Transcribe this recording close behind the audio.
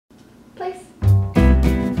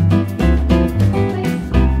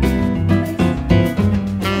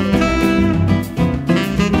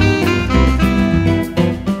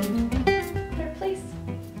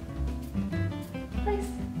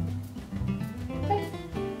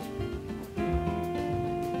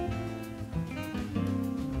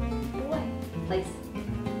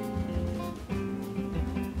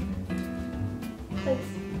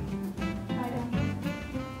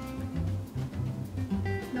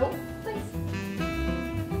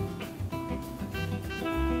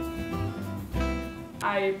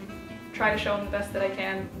I try to show him the best that I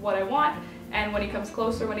can what I want, and when he comes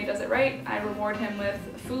closer, when he does it right, I reward him with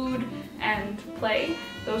food and play.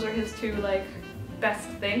 Those are his two like best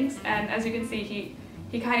things, and as you can see,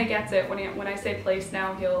 he kind of gets it. When I say place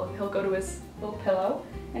now, he'll go to his little pillow,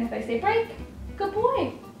 and if I say break, good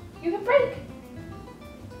boy, you can break.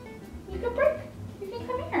 You can break. You can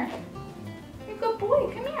come here. You're a good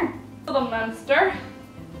boy, come here. Little monster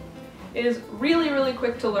is really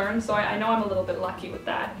quick to learn, so I know I'm a little bit lucky with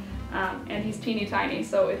that. And he's teeny tiny,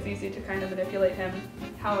 so it's easy to kind of manipulate him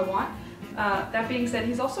how I want. That being said,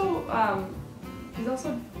 he's also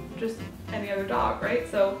just any other dog, right?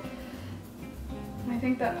 So I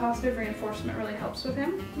think that positive reinforcement really helps with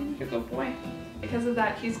him. He's a good boy. Because of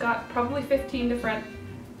that, he's got probably 15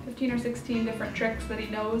 or 16 different tricks that he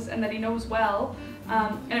knows and that he knows well.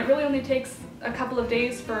 And it really only takes a couple of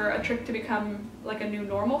days for a trick to become like a new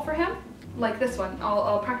normal for him. Like this one,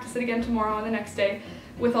 I'll practice it again tomorrow and the next day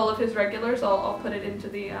with all of his regulars. I'll put it into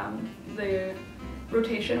the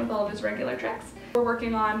rotation with all of his regular tricks. We're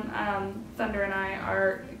working on, Thunder and I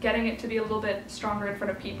are getting it to be a little bit stronger in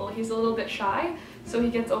front of people. He's a little bit shy, so he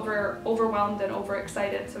gets overwhelmed and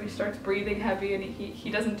overexcited, so he starts breathing heavy and he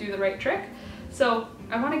doesn't do the right trick. So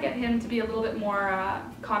I want to get him to be a little bit more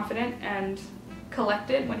confident and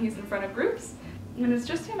collected when he's in front of groups. When it's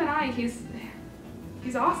just him and I, he's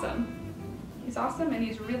awesome. He's awesome, and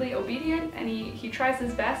he's really obedient, and he tries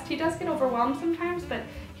his best. He does get overwhelmed sometimes, but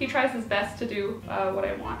he tries his best to do what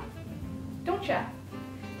I want. Don't ya?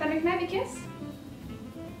 Thunder, can I have a kiss?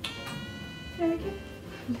 Can I have a kiss?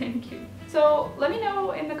 Thank you. So let me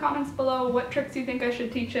know in the comments below what tricks you think I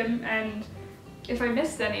should teach him and if I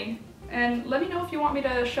missed any. And let me know if you want me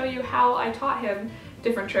to show you how I taught him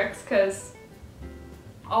different tricks, because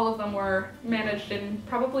all of them were managed in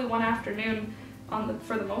probably one afternoon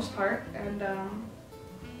for the most part. And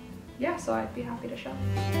yeah, so I'd be happy to show.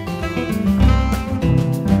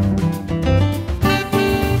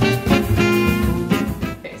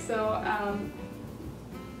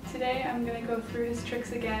 Today I'm going to go through his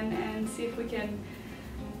tricks again and see if we can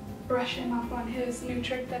brush him up on his new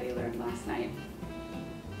trick that he learned last night.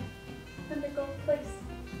 Thunder, go place.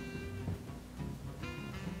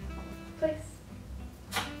 Place.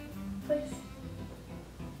 Place.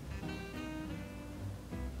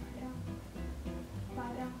 Lie down.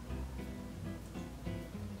 Lie down.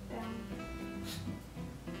 Down.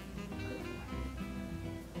 Good boy.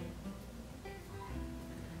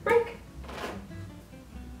 Break.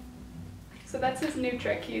 So that's his new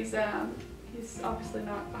trick. He's obviously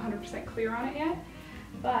not 100% clear on it yet,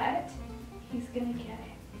 but he's gonna get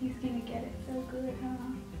it. He's gonna get it so good, huh?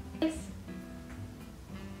 Yes.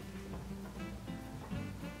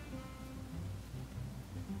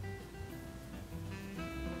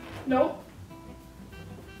 Nope.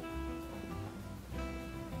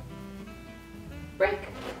 Break.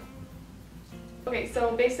 Okay,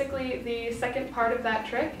 so basically the second part of that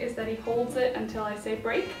trick is that he holds it until I say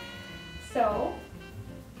break. So,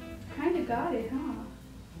 kind of got it, huh?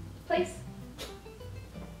 Place.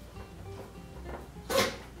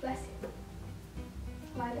 Bless you.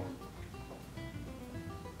 Lie down.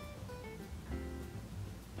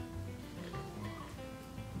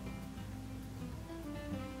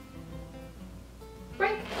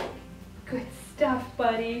 Break. Good stuff,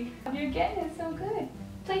 buddy. You're getting it so good.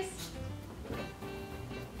 Place.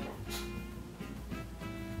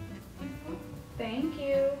 Thank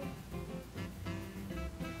you.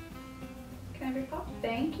 Can I have your paw?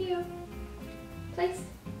 Thank you. Place.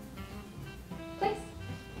 Place.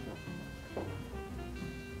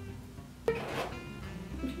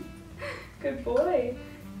 Good boy.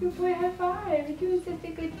 Good boy, high five. You're doing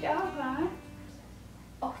such a good job, huh?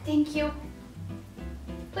 Oh, thank you.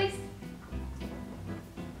 Place.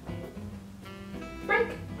 Break.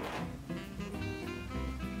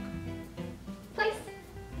 Place.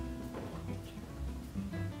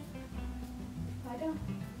 Lie down.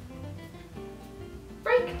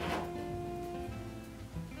 Break.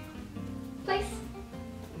 Place.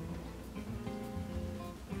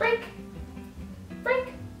 Break. Break.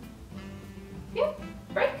 Yep,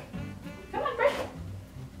 break. Come on, break.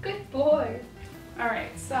 Good boy.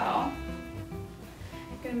 Alright, so I'm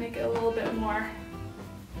gonna make it a little bit more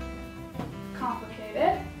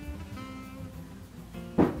complicated.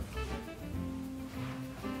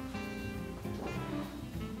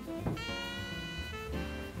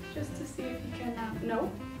 Just to see if you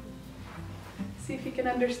can, see if you can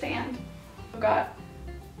understand. I've got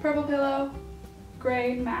purple pillow,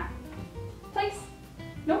 gray mat. Place.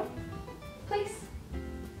 Nope. Place.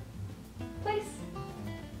 Place.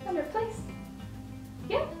 Under place.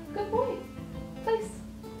 Yep, good boy. Place.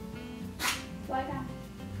 Lie down.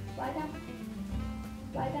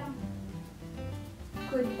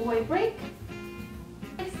 break.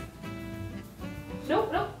 Place. Nope,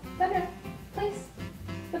 nope, better. Place.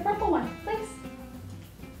 The purple one, place.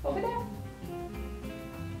 Over there.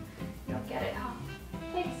 You don't get it, huh?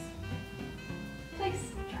 Place.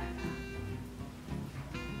 Place. Try that.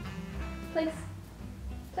 Place.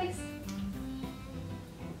 Place.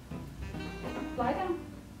 Lie down.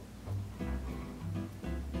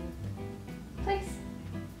 Place.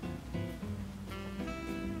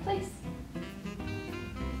 Place.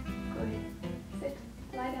 Good. Sit.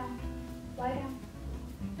 Lie down. Lie down.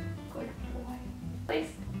 Good boy.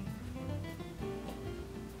 Place.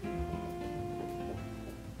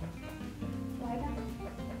 Lie down.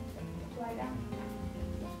 Lie down.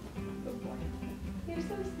 Good boy. You're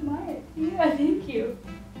so smart. Yeah, thank you.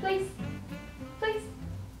 Place. Place.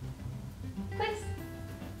 Place.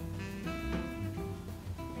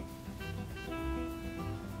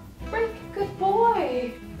 Break. Good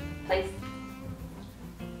boy. Place.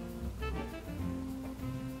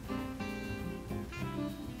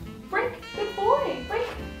 Break. Good boy. Break.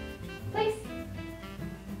 Place.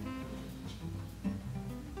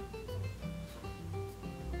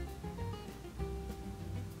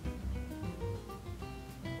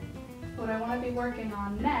 What I want to be working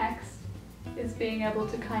on next is being able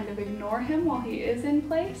to kind of ignore him while he is in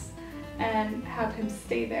place and have him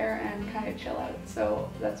stay there and kind of chill out. So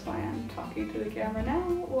that's why I'm talking to the camera now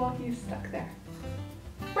while he's stuck there.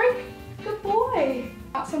 Break! Good boy!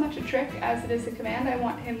 Not so much a trick as it is a command. I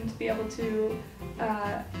want him to be able to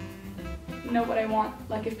know what I want.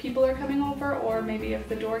 Like if people are coming over or maybe if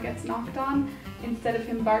the door gets knocked on, instead of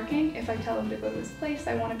him barking, if I tell him to go to his place,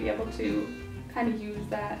 I want to be able to kind of use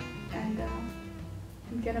that and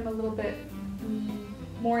get him a little bit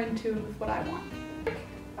more in tune with what I want.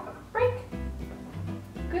 Break!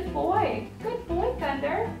 Good boy! Good boy,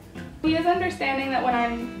 Thunder! He is understanding that when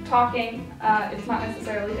I'm talking, it's not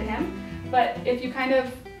necessarily to him, but if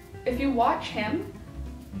you watch him,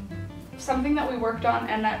 something that we worked on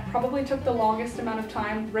and that probably took the longest amount of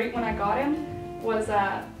time right when I got him was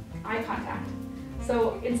eye contact.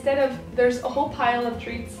 So instead of, there's a whole pile of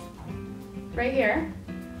treats right here,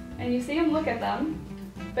 and you see him look at them,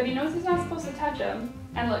 but he knows he's not supposed to touch them,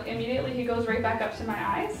 and look, immediately he goes right back up to my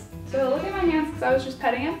eyes. So he'll look at my hands because I was just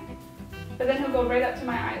petting him, but then he'll go right up to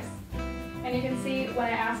my eyes. And you can see when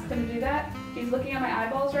I asked him to do that, he's looking at my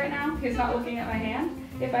eyeballs right now, he's not looking at my hand.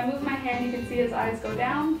 If I move my hand, you can see his eyes go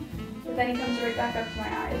down, but then he comes right back up to my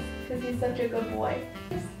eyes because he's such a good boy.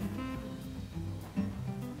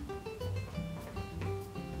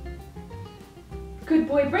 Good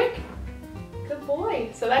boy, break! Good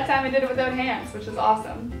boy. So that time I did it without hands, which is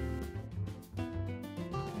awesome.